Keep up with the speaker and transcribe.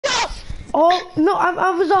Oh, no,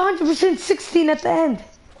 I was 100% 16 at the end.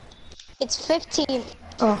 It's 15.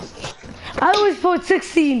 Oh. I always put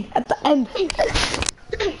 16 at the end.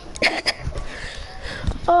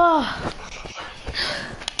 Oh.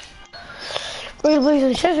 Wait,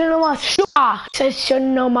 please, session number.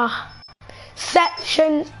 Session number.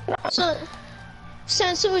 Session. So,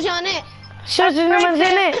 since who's on it? Session number in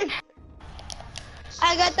it.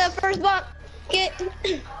 I got the first bucket.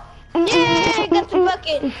 Yay, got the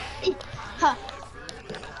bucket. Huh.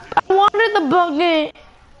 I wanted the bucket.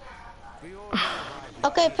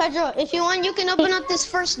 Okay, Pedro, if you want, you can open up this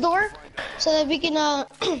first door so that we can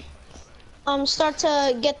start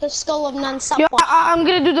to get the skull of non-stop. Yeah, I'm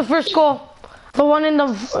gonna do the first goal. The one in the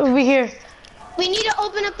over here. We need to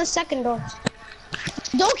open up the second door.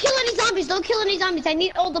 Don't kill any zombies. Don't kill any zombies. I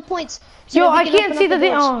need all the points. So Yo, I can't see the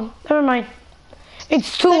thing. Oh, never mind.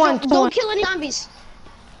 It's 2-1. Don't kill any zombies.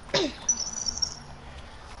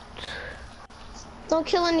 Don't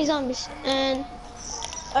kill any zombies. And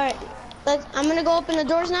all right, I'm gonna go open the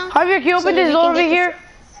doors now. Javier, can you open this door over here?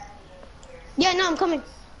 Yeah, no, I'm coming.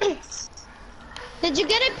 Did you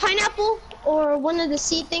get a pineapple or one of the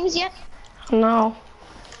seed things yet? No.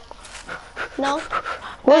 No?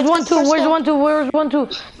 Where's 1, 2? Where's 1, 2? Where's 1, 2?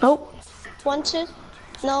 Nope. 1, 2?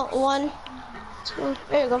 No, 1, 2.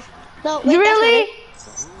 There you go. No, wait, really?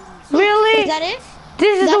 Really? Is that it?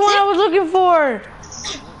 This is the one I was looking for.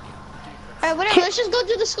 Alright, whatever. Let's just go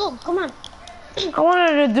through the school. Come on. I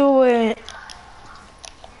wanted to do it.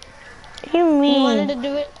 What do you mean? You wanted to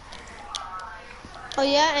do it? Oh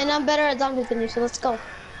yeah, and I'm better at zombies than you, so let's go.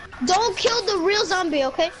 Don't kill the real zombie,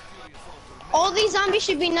 okay? All these zombies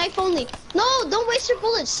should be knife only. No, don't waste your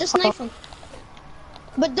bullets, just knife them.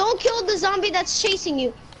 But don't kill the zombie that's chasing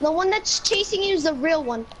you. The one that's chasing you is the real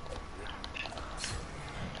one.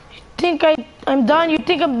 Think I'm done? You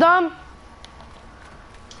think I'm dumb?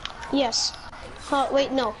 Yes.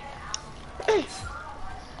 Wait, no.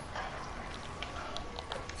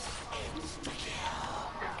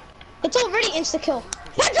 It's already insta-kill.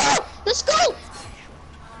 Pedro! The skull!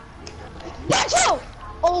 Pedro!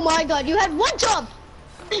 Oh my god, you had one job!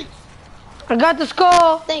 I got the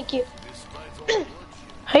skull. Thank you.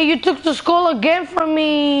 Hey, you took the skull again from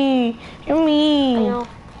me. You're mean. I know.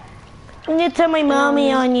 I'm gonna tell my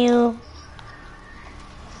mommy on you.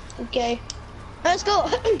 Okay. Let's go.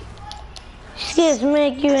 She just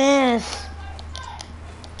make you ass.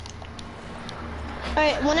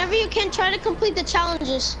 Alright, whenever you can, try to complete the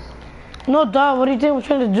challenges. No doubt. What do you think we're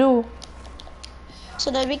trying to do?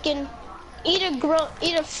 So that we can eat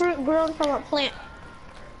a fruit grown from a plant.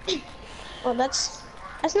 Well, that's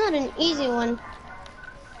not an easy one.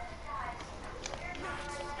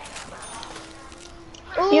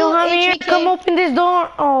 Ooh, Yo, Javier, come open this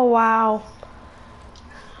door. Oh, wow.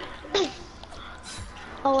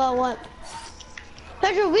 Oh, well, what?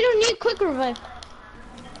 Pedro, we don't need quick revive.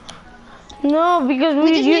 No, because don't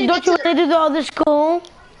you want to do the other school?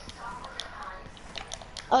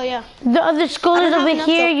 Oh, yeah. The other school is over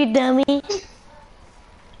here, you dummy.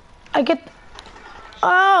 I get...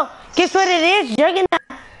 Oh, guess what it is? Juggernaut.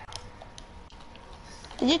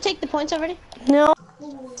 Did you take the points already? No,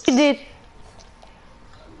 I did.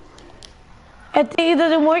 I think it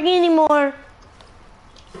doesn't work anymore.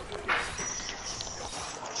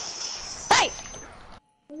 Hey!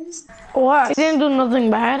 What? I didn't do nothing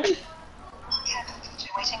bad.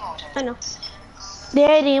 I know.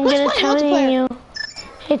 Daddy, I'm gonna tell you.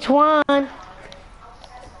 It's one.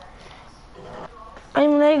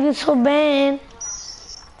 I'm lagging so bad.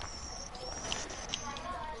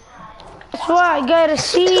 That's why I got a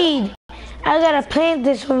seed. I gotta plant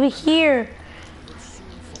this over here.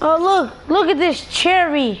 Oh look at this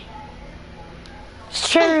cherry. It's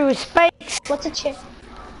cherry with spikes. What's a cherry?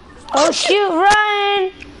 Oh shoot,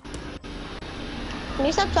 run! Can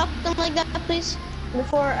you stop talking like that, please?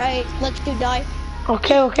 Before I let you die.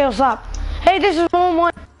 Okay, I'll stop. Hey, this is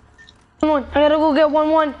 1-1. 1-1. I gotta go get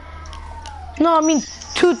 1-1. No, I mean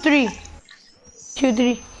 2-3.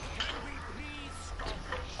 2-3.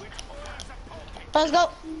 Let's go.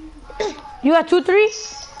 You got 2-3?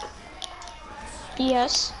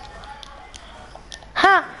 Yes.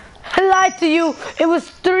 Ha! I lied to you. It was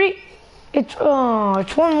 3. It's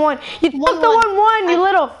 1-1. You took the 1-1, you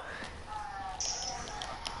little.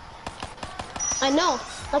 I know.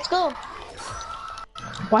 Let's go.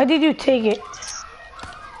 Why did you take it?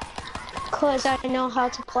 Cause I know how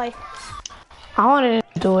to play. I wanted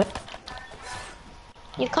to do it.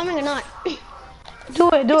 You coming or not? Do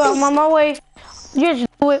it. I'm on my way. Just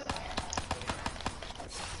do it.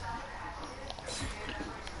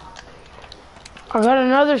 I got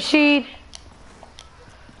another seed.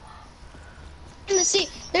 In the seat.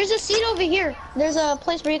 There's a seed over here. There's a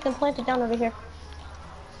place where you can plant it down over here.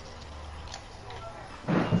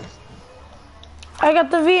 I got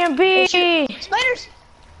the VMP. Spiders!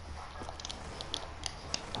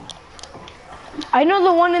 I know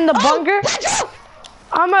the one in the bunker. Pedro!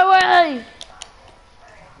 On my way.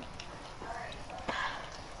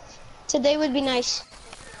 Today would be nice.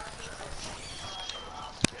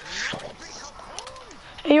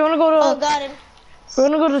 Hey, you wanna go to? Oh, got it. We're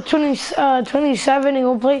gonna go to 27 and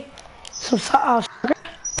go play some soccer.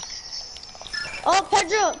 Oh,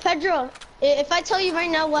 Pedro, if I tell you right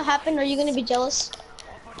now what happened, are you gonna be jealous?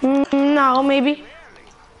 No, maybe.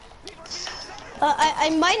 I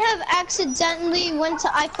might have accidentally went to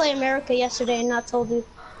iPlay America yesterday and not told you.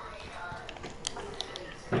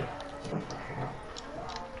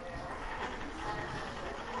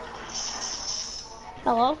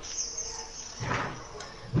 Hello?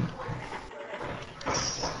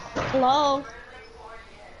 Hello?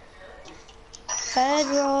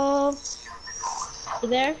 Pedro? You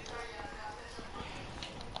there?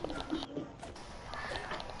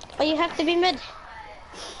 Oh, you have to be mid.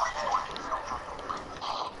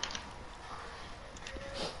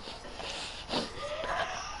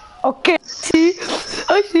 Okay,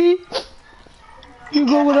 I see. You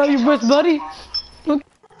go without your best buddy. Okay.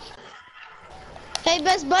 Hey,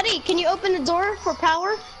 best buddy, can you open the door for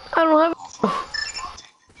power? I don't have.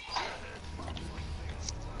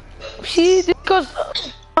 See, this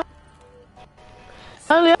costs. I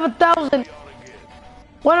only have 1,000.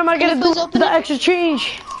 What am I gonna do with the extra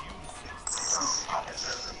change?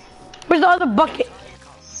 Where's the other bucket?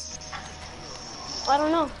 I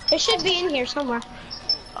don't know. It should be in here somewhere.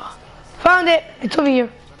 Found it. It's over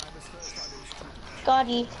here.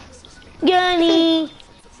 Gotti. Gunny.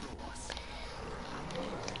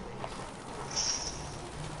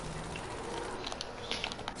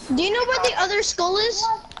 Do you know where the other skull is?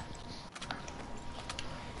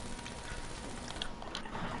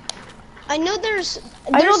 I know there's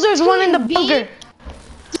one in the bunker.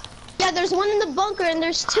 Yeah, there's one in the bunker and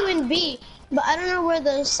there's two in B. But I don't know where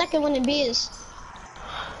the second one in B is.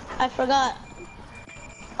 I forgot.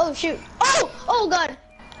 Oh shoot. Oh god.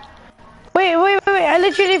 Wait. I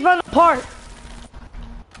literally found a part.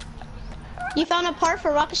 You found a part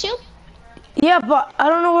for rocket shield? Yeah, but I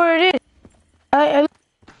don't know where it is. I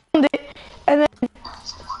found it and then.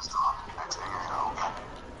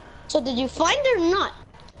 So did you find it or not?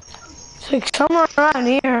 It's like somewhere around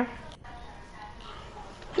here.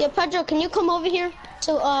 Yeah, Pedro, can you come over here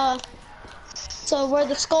to where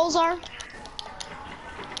the skulls are?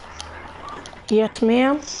 Yes,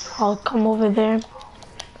 ma'am. I'll come over there.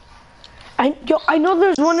 I know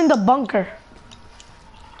there's one in the bunker.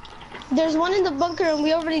 There's one in the bunker, and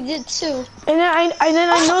we already did two. And then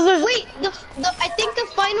I know there's. Wait, I think the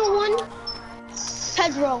final one.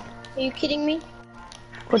 Pedro, are you kidding me?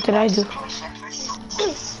 What did I do?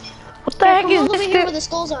 What the heck is over this? here where the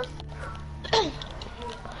skulls are.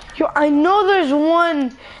 Yo, I know there's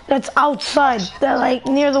one that's outside, that like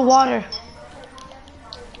near the water.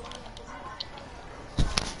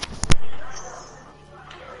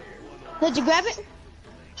 Did you grab it?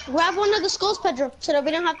 Grab one of the skulls, Pedro, so that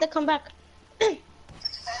we don't have to come back.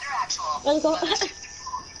 Let's go.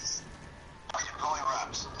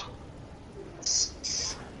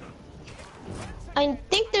 I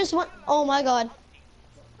think there's one. Oh my god.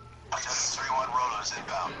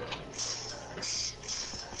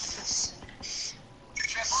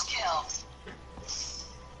 Triple kill.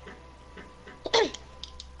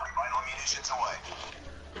 Vital munitions away.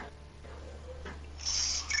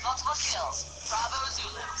 Multiple kills. Bravo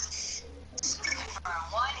Zulu. Confirm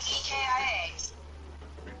 1 EKIA.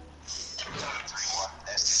 3-1.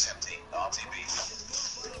 ST's empty. RTB.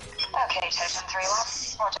 Okay, Totem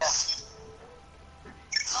 3-1. Roger.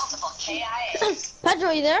 Multiple KIA. Pedro,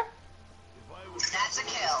 you there? That's a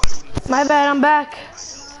kill. My bad, I'm back.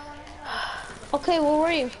 Okay, where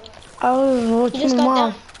were you? I was You watching just my got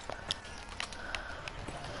mom. down.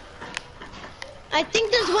 I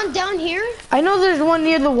think there's one down here I know there's one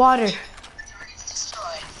near the water.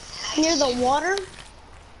 Destroyed. near the water.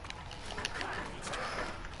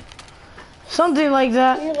 Something like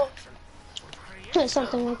that. Near the...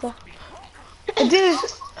 Something like that. I think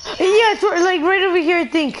it's, yeah, it's like right over here, I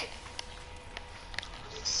think.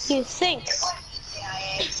 You think?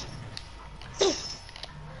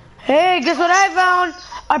 Hey, guess what I found?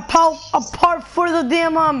 A part for the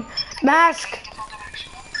damn mask.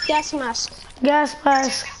 Gas mask. Gas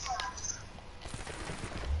mask.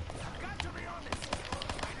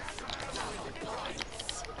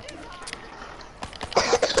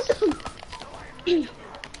 Hey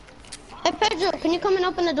Pedro, can you come and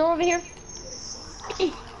open the door over here?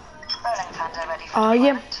 Panda ready for Oh,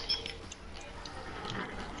 yeah. deployment?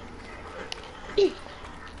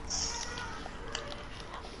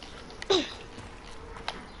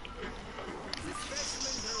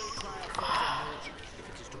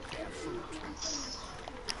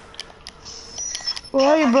 Where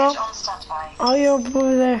are you, bro? Package on standby. Oh, you're up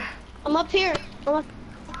over there. I'm up here. I'm up.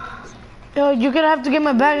 Yo, you're gonna have to get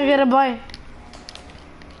my bag. I gotta buy.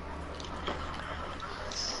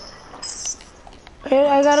 Hey,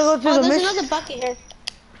 I gotta go to Oh, the there's mystery. another bucket here.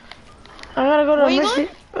 I gotta go to Where the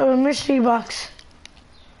you mystery box.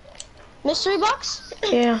 Mystery box?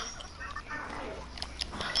 Yeah.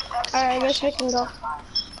 Alright, I guess we can go.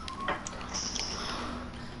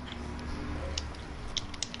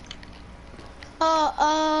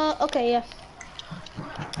 Okay, yeah.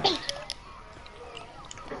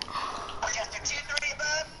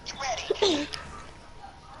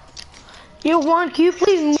 Yo, Juan, can you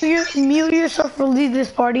please mute yourself or leave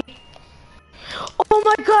this party? Oh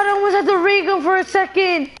my god, I almost had to rig him for a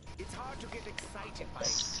second.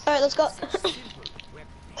 Alright, let's go.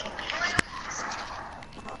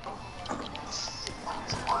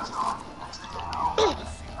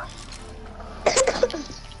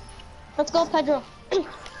 Let's go, Pedro.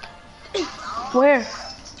 Where?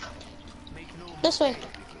 This way.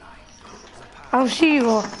 I don't see you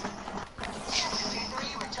all.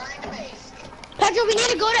 Pedro, we need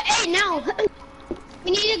to go to A now.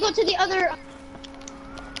 We need to go to the other.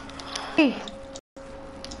 Hey,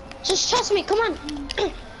 Just trust me, come on.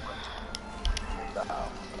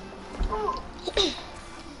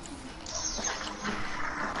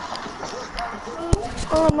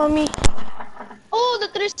 oh, mommy. Oh, the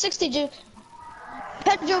 360 juke.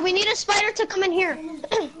 Pedro, we need a spider to come in here.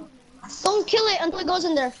 Don't kill it until it goes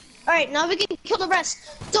in there. Alright, now we can kill the rest.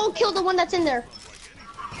 Don't kill the one that's in there.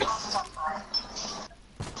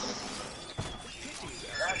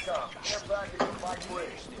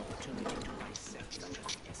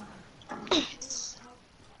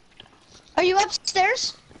 Are you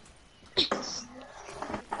upstairs?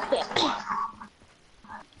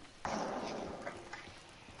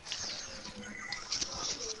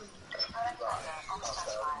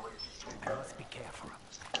 Must be careful.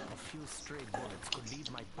 A few stray bullets could leave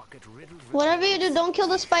my bucket riddled with Whatever you do, don't kill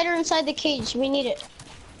the spider inside the cage. We need it.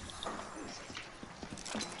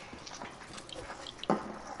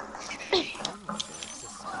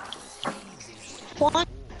 One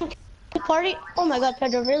party. Oh my God,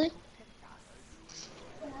 Pedro, really?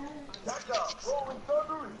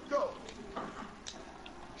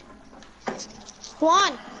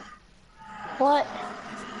 Juan. What?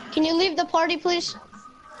 Can you leave the party, please?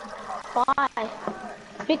 Why?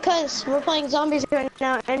 Because we're playing zombies right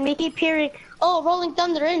now, and we keep hearing, oh, Rolling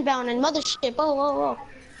Thunder inbound and Mothership. Oh, whoa,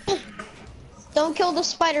 whoa. Don't kill the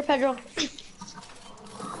spider, Pedro.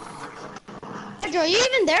 Pedro, are you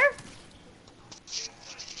even there?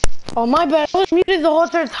 Oh, my bad. I was muted the whole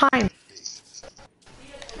third time.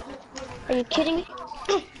 Are you kidding me?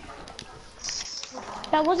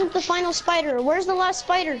 That wasn't the final spider. Where's the last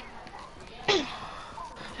spider?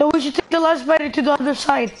 So we should take the last spider to the other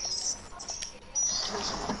side.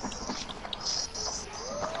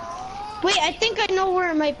 Wait, I think I know where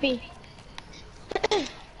it might be.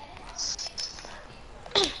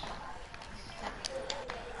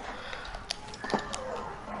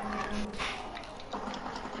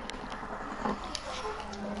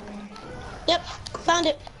 Yep, found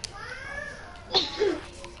it.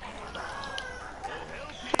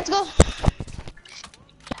 Let's go.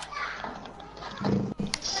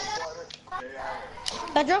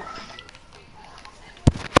 Pedro?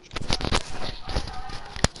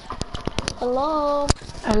 Hello?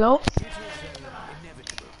 Hello?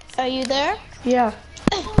 Are you there? Yeah.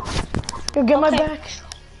 You get my Okay. back.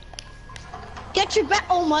 Get your back.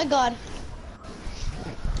 Oh my God.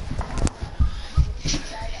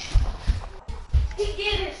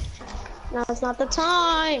 No, it's not the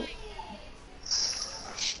time.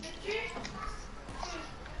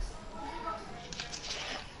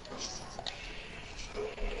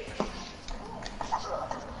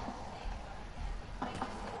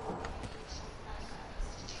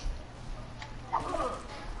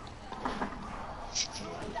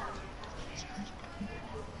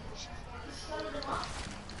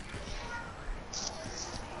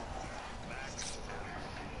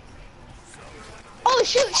 Oh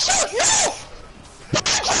shoot! Shoot! No!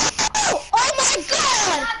 Oh my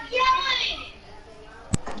God!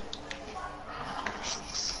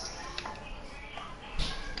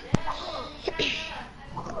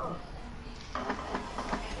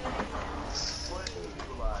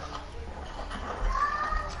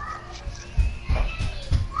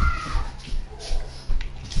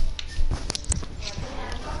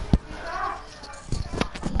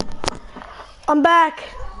 I'm back.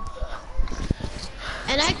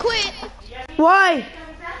 And I quit. Why?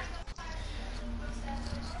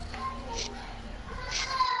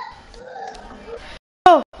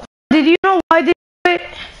 Oh, did you know why I did quit?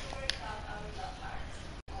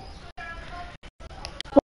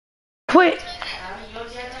 Quit.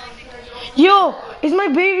 Yo, it's my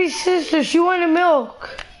baby sister. She wanted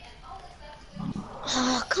milk.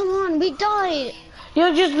 Oh, come on, we died. Yo,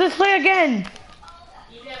 let's play again.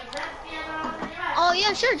 Oh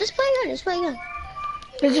yeah, sure, just play again, just play again.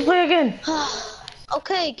 Let's just play again.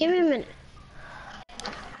 Okay, give me a minute.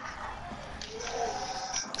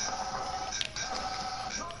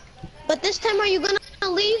 But this time, are you gonna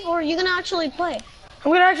leave or are you gonna actually play?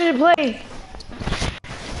 I'm gonna actually play.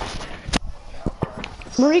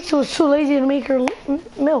 Marika was too lazy to make her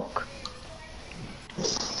milk.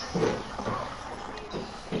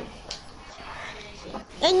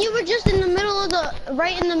 And you were just in the middle of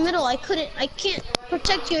right in the middle. I can't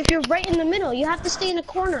protect you if you're right in the middle. You have to stay in the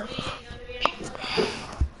corner.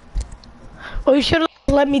 Oh, you should have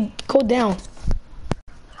let me go down.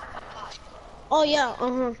 Oh yeah,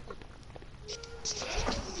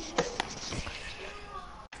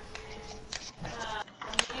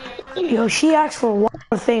 Yo, she asked for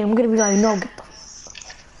one thing. I'm gonna be like, no, get the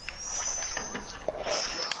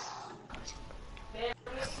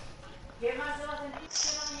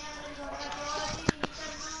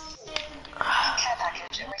Care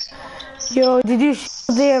package awaiting orders. Yo, did you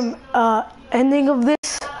see the ending of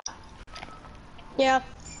this? Yeah.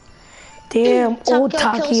 Damn, old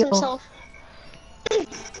Takeo kills Takeo. himself.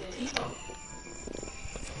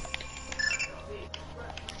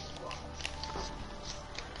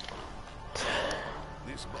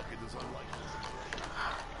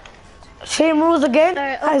 Same rules again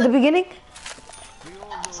Alright, as the beginning?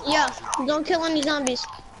 Yeah, don't kill any zombies.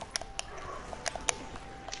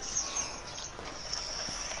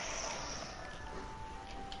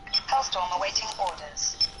 Hellstorm awaiting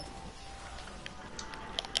orders.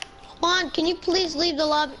 Juan, can you please leave the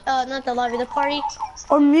lobby, not the lobby, the party?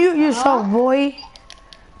 Or mute yourself, boy.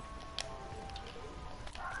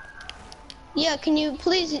 Yeah, can you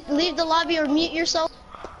please leave the lobby or mute yourself?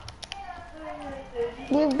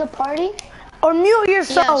 Leave the party? Or mute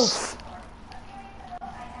yourself. Yes.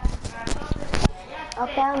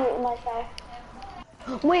 Okay, I'll mute myself.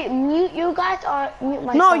 Wait, mute you guys or mute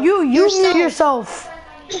myself? No, you Yourself. mute yourself.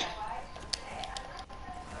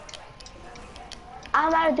 I'm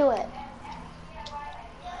about to do it.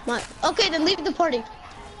 Okay, then leave the party.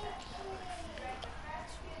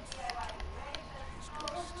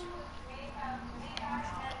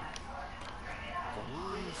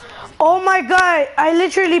 Oh my god, I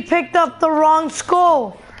literally picked up the wrong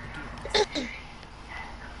skull.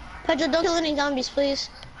 Pedro, don't kill any zombies, please.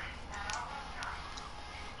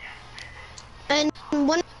 And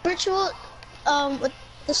one ritual, with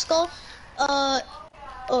the skull,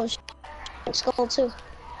 skull too.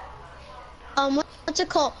 What's it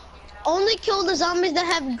called? Only kill the zombies that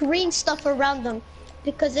have green stuff around them,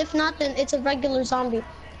 because if not, then it's a regular zombie,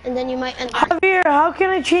 and then you might end up. Javier, how can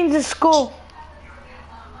I change the skull?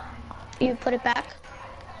 You put it back.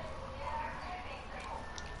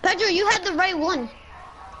 Pedro, you had the right one.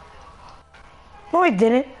 No, I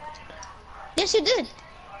didn't. Yes, you did.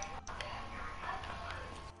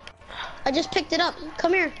 I just picked it up.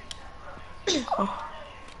 Come here.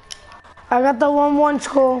 I got the 1-1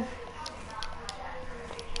 skull.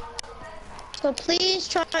 So please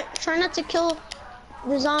try not to kill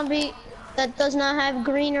the zombie that does not have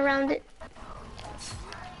green around it.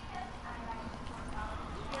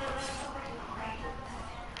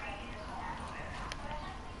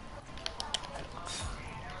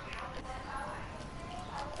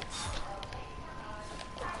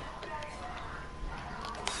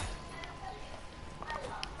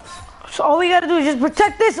 So all we gotta do is just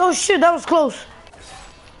protect this. Oh shit, that was close.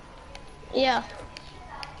 Yeah.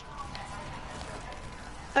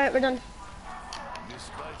 Alright, we're done.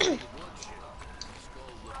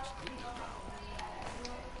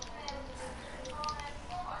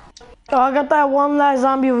 Oh, I got that one last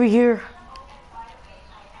zombie over here.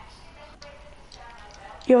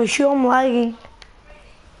 Yo, shoot, I'm lagging.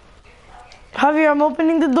 Javier, I'm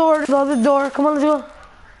opening the door, the other door. Come on, let's go.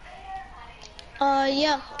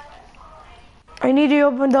 Yeah. I need you to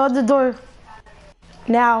open the other door.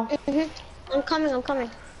 Now. I'm coming.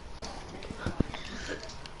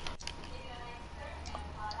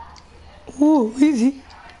 Ooh, easy.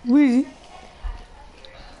 Easy.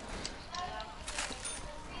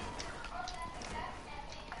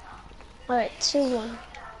 Alright, 2-1.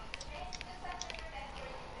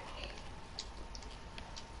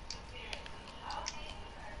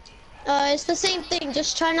 It's the same thing.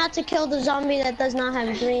 Just try not to kill the zombie that does not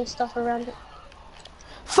have green stuff around it.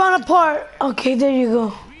 Found a part. Okay, there you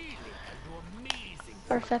go.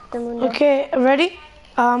 Perfect. Okay, ready?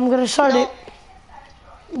 I'm gonna start it.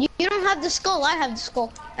 You don't have the skull. I have the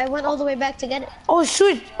skull. I went all the way back to get it. Oh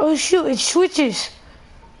shoot! Oh shoot! It switches.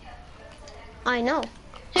 I know.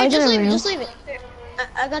 I Hey, just didn't leave it. know. Just leave it. Here,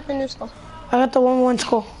 I got the new skull. I got the 1-1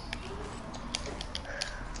 skull.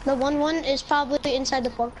 The 1-1 is probably inside the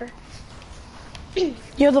bunker.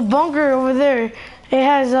 Yo, the bunker over there. It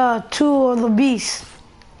has 2 of the beasts.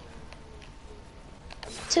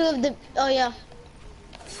 2 of the. Oh yeah.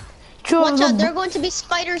 2 of Watch the. out. There are going to be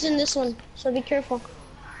spiders in this one, so be careful.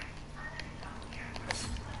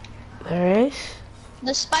 There is.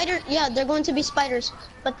 The spider. Yeah, they're going to be spiders,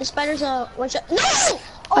 but the spiders. Watch out. No!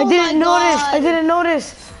 I Oh didn't my notice. God. I didn't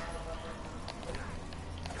notice.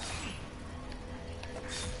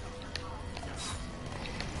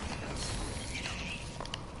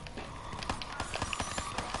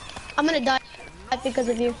 I'm gonna die because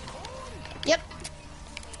of you. Yep.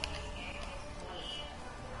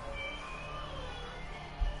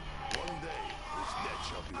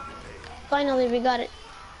 Finally, we got it.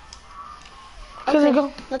 Okay,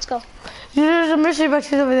 go. Let's go. There's a mystery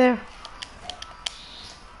boxes over there.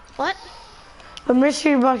 What? The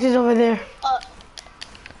mystery box is over there.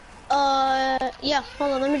 Yeah.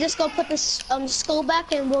 Hold on. Let me just go put this skull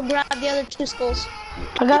back, and we'll grab the other 2 skulls.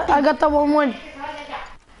 I got that 1-1.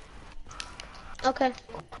 Okay.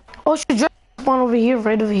 Oh, should drop one over here,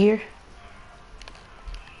 right over here.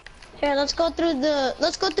 Here, let's go through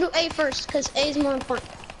A first, cause A is more important.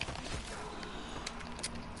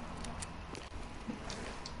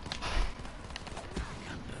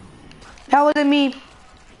 That wasn't me.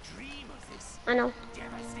 I know.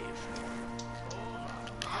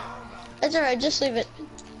 It's alright, just leave it.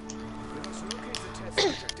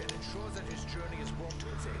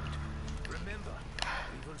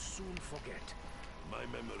 My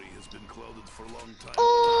memory has been clouded for a long time.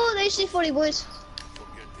 Oh, the HC40 boys.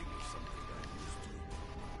 Forgetting is something I used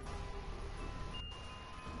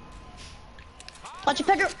to. Watch it,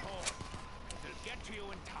 Pedro. They'll get to you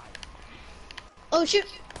in time. Oh shoot.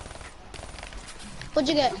 What'd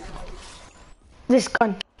you get? This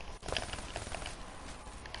gun.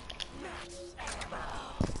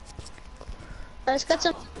 Let's get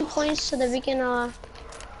some points so that we can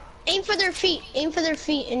aim for their feet. Aim for their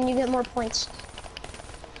feet, and you get more points.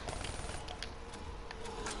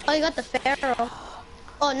 Oh, you got the Pharaoh.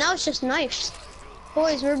 Oh, now it's just knives.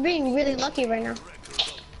 Boys, we're being really lucky right now.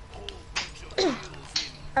 Alright,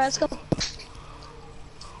 let's go.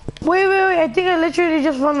 Wait. I think I literally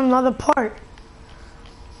just found another part.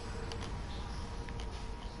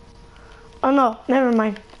 Oh no, never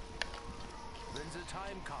mind. When the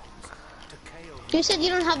time comes to KO You said you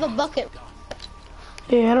don't have a bucket.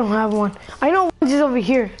 Yeah, I don't have one. I know one's is over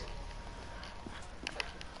here.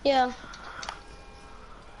 Yeah.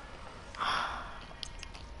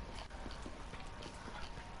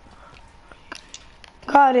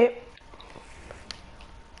 Got it.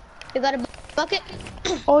 You got a bucket?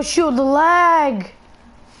 Oh shoot, the lag.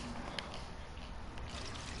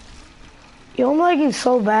 Yo, I'm lagging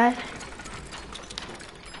so bad.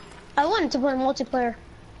 I wanted to play multiplayer.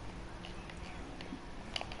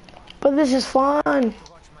 But this is fun.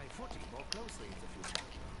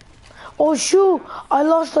 Oh shoot, I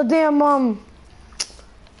lost the damn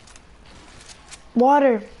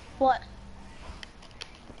water. What?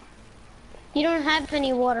 You don't have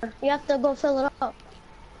any water. You have to go fill it up.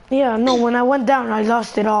 Yeah, no, when I went down, I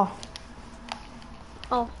lost it all.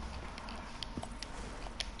 Oh.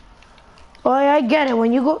 Oh, yeah, I get it.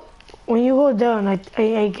 When you go down, I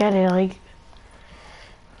get it. Like,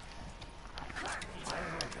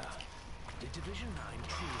 did Division 9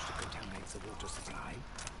 choose to contaminate the water supply?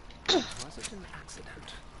 Was it an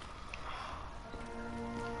accident?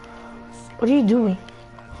 what are you doing?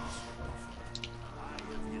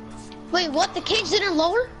 Wait, what? The cage didn't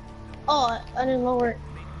lower? Oh, I didn't lower it.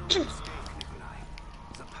 The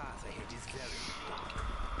path ahead is very dark.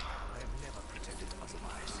 I have never pretended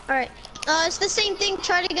otherwise. Alright. It's the same thing.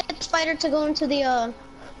 Try to get the spider to go into the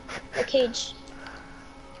cage.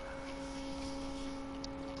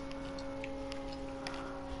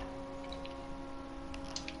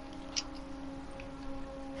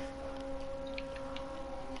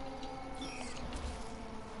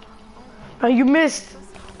 Oh, you missed.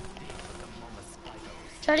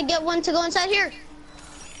 Try to get one to go inside here.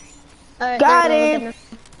 Alright, Got there we it.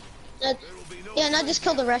 go. Yeah, now just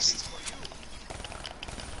kill the rest.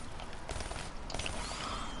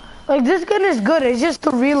 Like, this gun is good. It's just the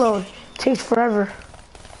reload takes forever.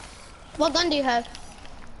 What gun do you have?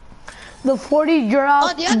 The 40 drop.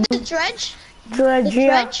 Oh, do you have the dredge? Dredge, the yeah.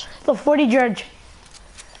 dredge? The 40 dredge.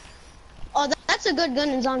 Oh, that's a good gun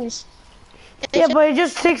in zombies. Yeah, but it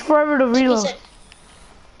just takes forever to reload.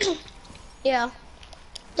 Yeah.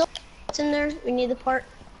 So, what's in there? We need the part.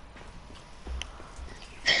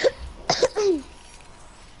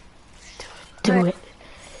 Do Right. it.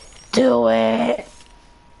 Do it.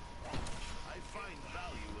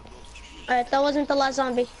 Alright, that wasn't the last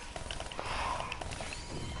zombie.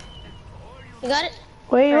 You got it?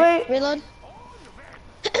 Wait, Alright, wait. reload.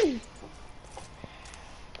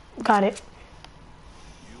 Got it.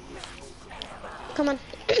 Come on.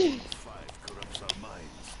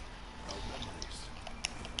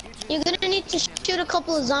 You're gonna need to shoot a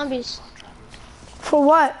couple of zombies. For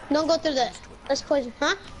what? Don't go through that. That's poison,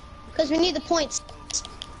 huh? Because we need the points.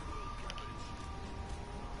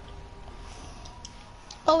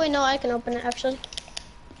 Oh wait, no, I can open it actually.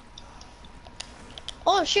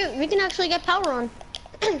 Oh shoot, we can actually get power on.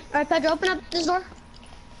 Alright, Pedro, open up this door.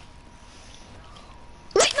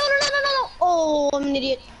 Wait, no. Oh, I'm an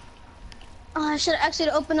idiot. Oh, I should actually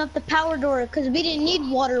open up the power door because we didn't need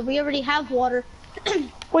water. We already have water.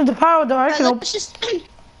 Where's the power door? I Alright, can open. let's just...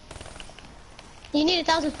 You need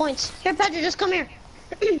 1,000 points. Here, Pedro, just come here.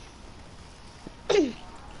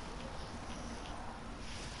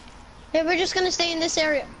 Hey, we're just gonna stay in this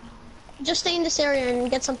area. Just stay in this area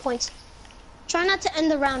and get some points. Try not to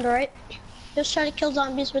end the round, alright? Just try to kill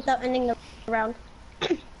zombies without ending the round.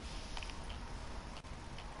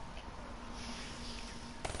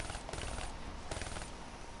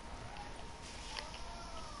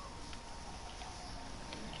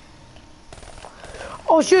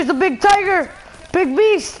 Oh shoot, it's the big tiger! Big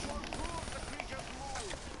beast!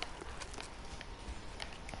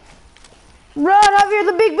 Run, Javier,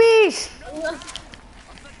 the big beast! Go.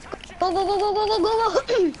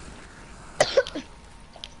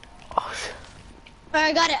 Oh shit. Alright,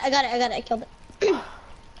 I got it. I killed it.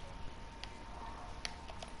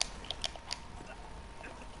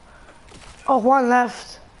 Oh, one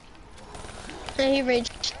left. And he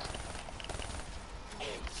raged.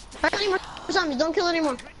 Alright, any more zombies, don't kill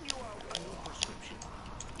anymore.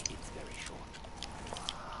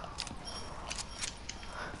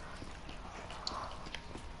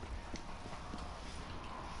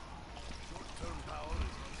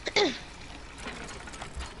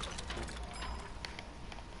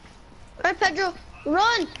 Alright, Pedro,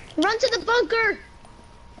 run to the bunker.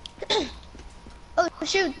 Oh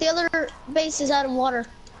shoot, the other base is out of water.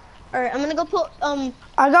 Alright, I'm gonna go put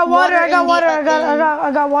I got water, I got in water, the,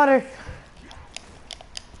 I got water.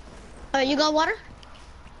 You got water?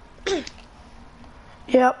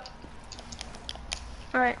 Yep.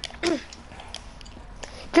 Alright.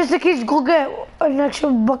 Just in case, go get an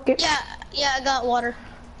extra bucket. Yeah, I got water.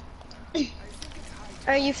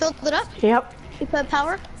 Alright, you filled it up? Yep. You put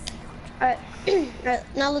power? Alright. Alright,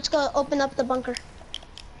 now let's go open up the bunker.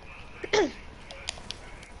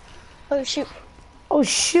 Oh shoot. Oh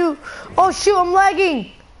shoot. Oh shoot, I'm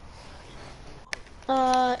lagging.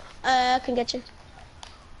 I can get you.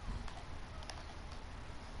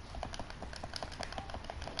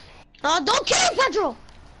 Don't kill him, Pedro!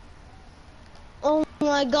 Oh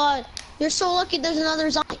my god. You're so lucky there's another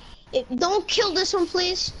zombie. Don't kill this one,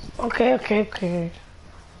 please. Okay.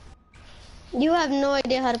 You have no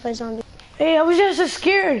idea how to play zombie. Hey, I was just so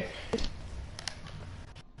scared.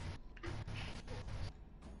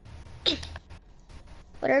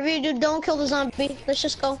 Whatever you do, don't kill the zombie. Let's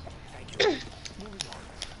just go.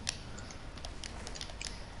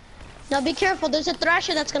 Now be careful, there's a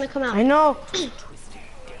thrasher that's gonna come out. I know.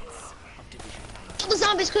 Kill the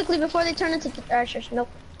zombies quickly before they turn into the thrashers. Nope.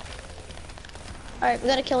 Alright, we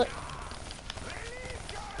gotta kill it.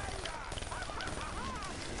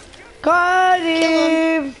 Got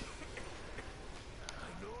Kill him.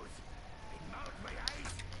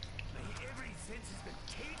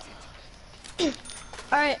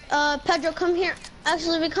 Alright, Pedro, come here.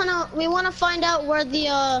 Actually, we wanna find out where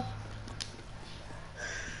the,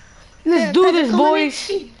 Let's do Pedro, this, come on in.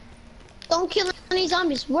 boys. Don't kill any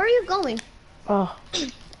zombies. Where are you going? Oh.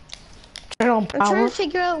 Turn on I'm trying power. to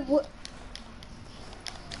figure out what...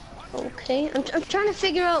 Okay, I'm trying to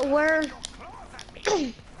figure out where...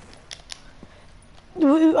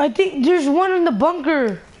 I think there's one in the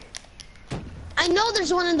bunker. I know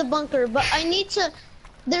there's one in the bunker, but I need to...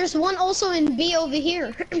 There's one also in B over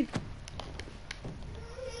here.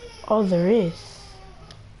 Oh, there is.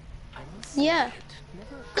 Yeah.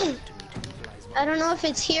 I don't know if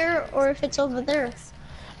it's here or if it's over there.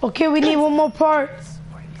 Okay, we need one more part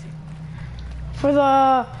for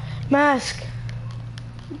the mask.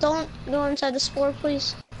 Don't go inside the spore,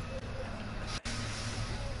 please.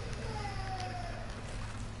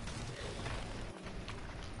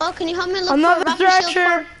 Oh, can you help me look Another for a rocket shield?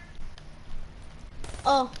 thrasher.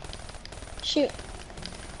 Oh, shoot.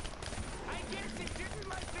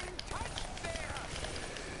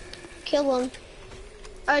 Kill one.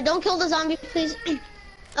 Alright, don't kill the zombie, please.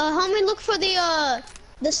 Help me look for the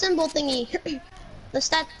symbol thingy. the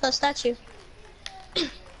statue.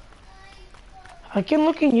 I can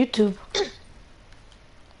look in YouTube.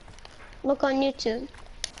 Look on YouTube.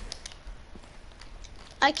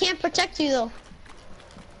 I can't protect you though.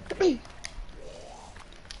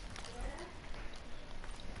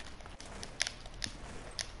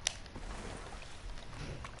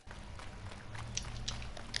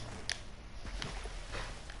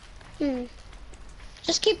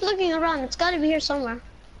 Just keep looking around. It's gotta be here somewhere.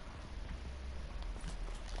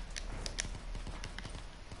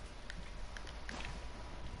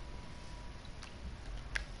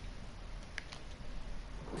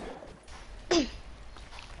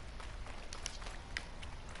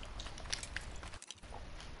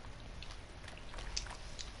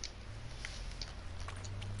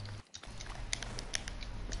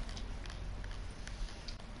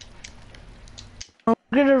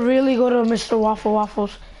 I'm gonna really go to Mr. Waffle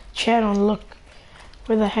Waffle's channel and look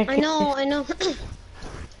where the heck I it know, is. I know.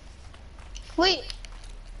 Wait.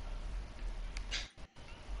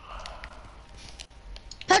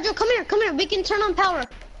 Pedro, come here. We can turn on power.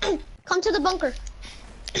 Come to the bunker.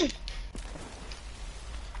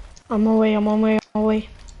 I'm on my way.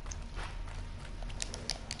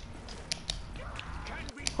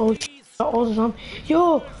 Oh, all the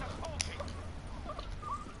yo!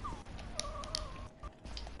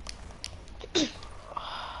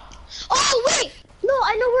 Oh, wait! No,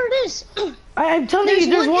 I know where it is. I'm telling you,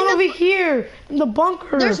 there's one over here in the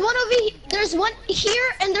bunker. There's one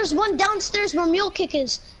here, and there's one downstairs where Mule Kick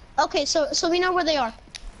is. Okay, so we know where they are.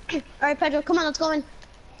 Alright, Pedro, come on, let's go in.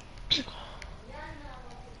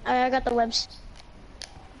 Alright, I got the webs.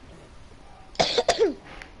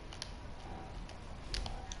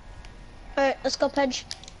 Alright, let's go, Pedge.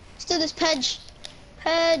 Let's do this, Pedge.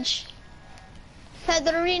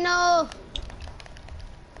 Pedrino.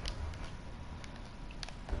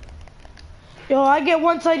 Yo, I get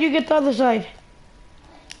one side, you get the other side.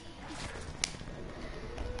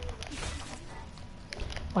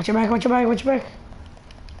 Watch your back.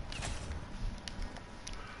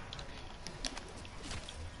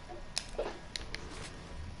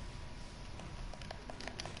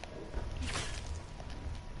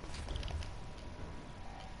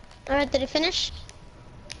 Alright, did it finish?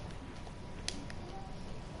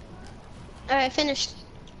 Alright, finished.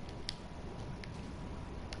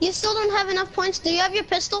 You still don't have enough points. Do you have your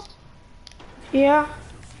pistol? Yeah.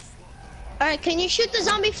 Alright, can you shoot the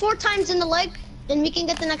zombie 4 times in the leg? And we can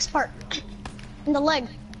get the next part. In the leg.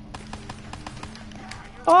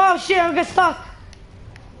 Oh shit, I got stuck.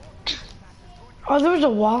 Oh, there was a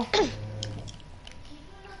wall.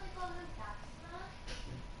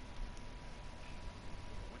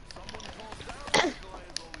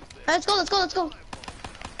 Let's go.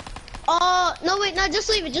 Oh, no, wait, no, just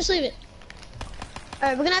leave it.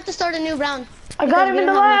 Alright, we're gonna have to start a new round. I got him in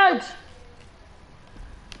the leg.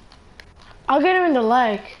 I'll get him in the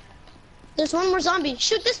leg. There's one more zombie.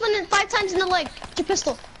 Shoot this one 5 times in the leg. With your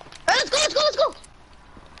pistol. Alright, let's go.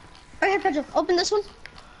 Alright, here, Pedro, open this one.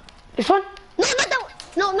 This one? No, not that one.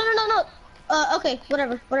 No. Okay,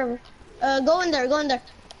 whatever. Go in there.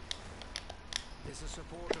 This is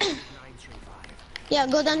support of 935. Yeah,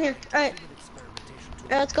 go down here. Alright,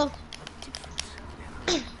 let's go.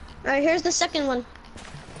 Alright, here's the second one.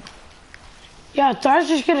 Yeah, Thar's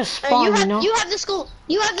just gonna spawn, you know? You have the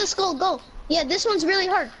skull, go. Yeah, this one's really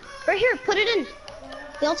hard. Right here, put it in.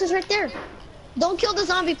 The altar's right there. Don't kill the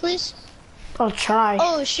zombie, please. I'll try.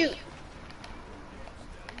 Oh, shoot.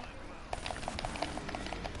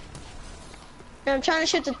 I'm trying to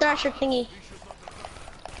shoot the thrasher thingy.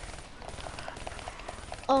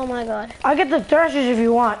 Oh my god. I'll get the thrashers if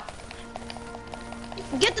you want.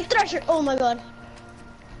 Get the thrasher. Oh my god.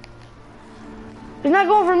 It's not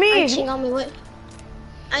going for me. Punching on me, wait.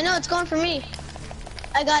 I know it's going for me.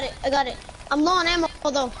 I got it. I'm low on ammo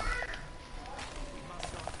though.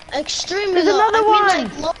 Extremely There's low. another one.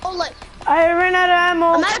 Like, low, like. I ran out of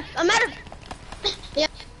ammo. I'm out of. Yeah,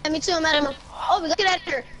 me too. I'm out of ammo. Oh, let's get out of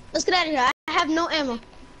here. I have no ammo.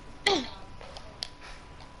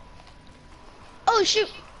 Oh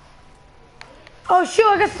shoot. Oh shoot,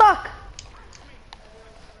 I got stuck.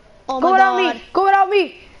 Oh Go my god. without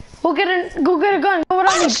me. Go get a gun. Go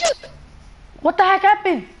without Oh me. shoot. What the heck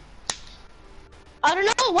happened? I don't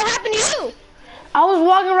know. What happened to you? I was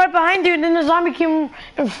walking right behind you, and then the zombie came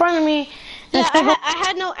in front of me. Yeah, I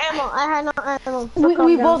had no ammo.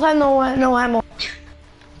 We both had no ammo.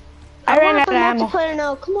 ammo. multiplayer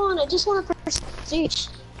now. Come on, I just want to prestige.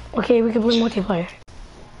 Okay, we can play multiplayer.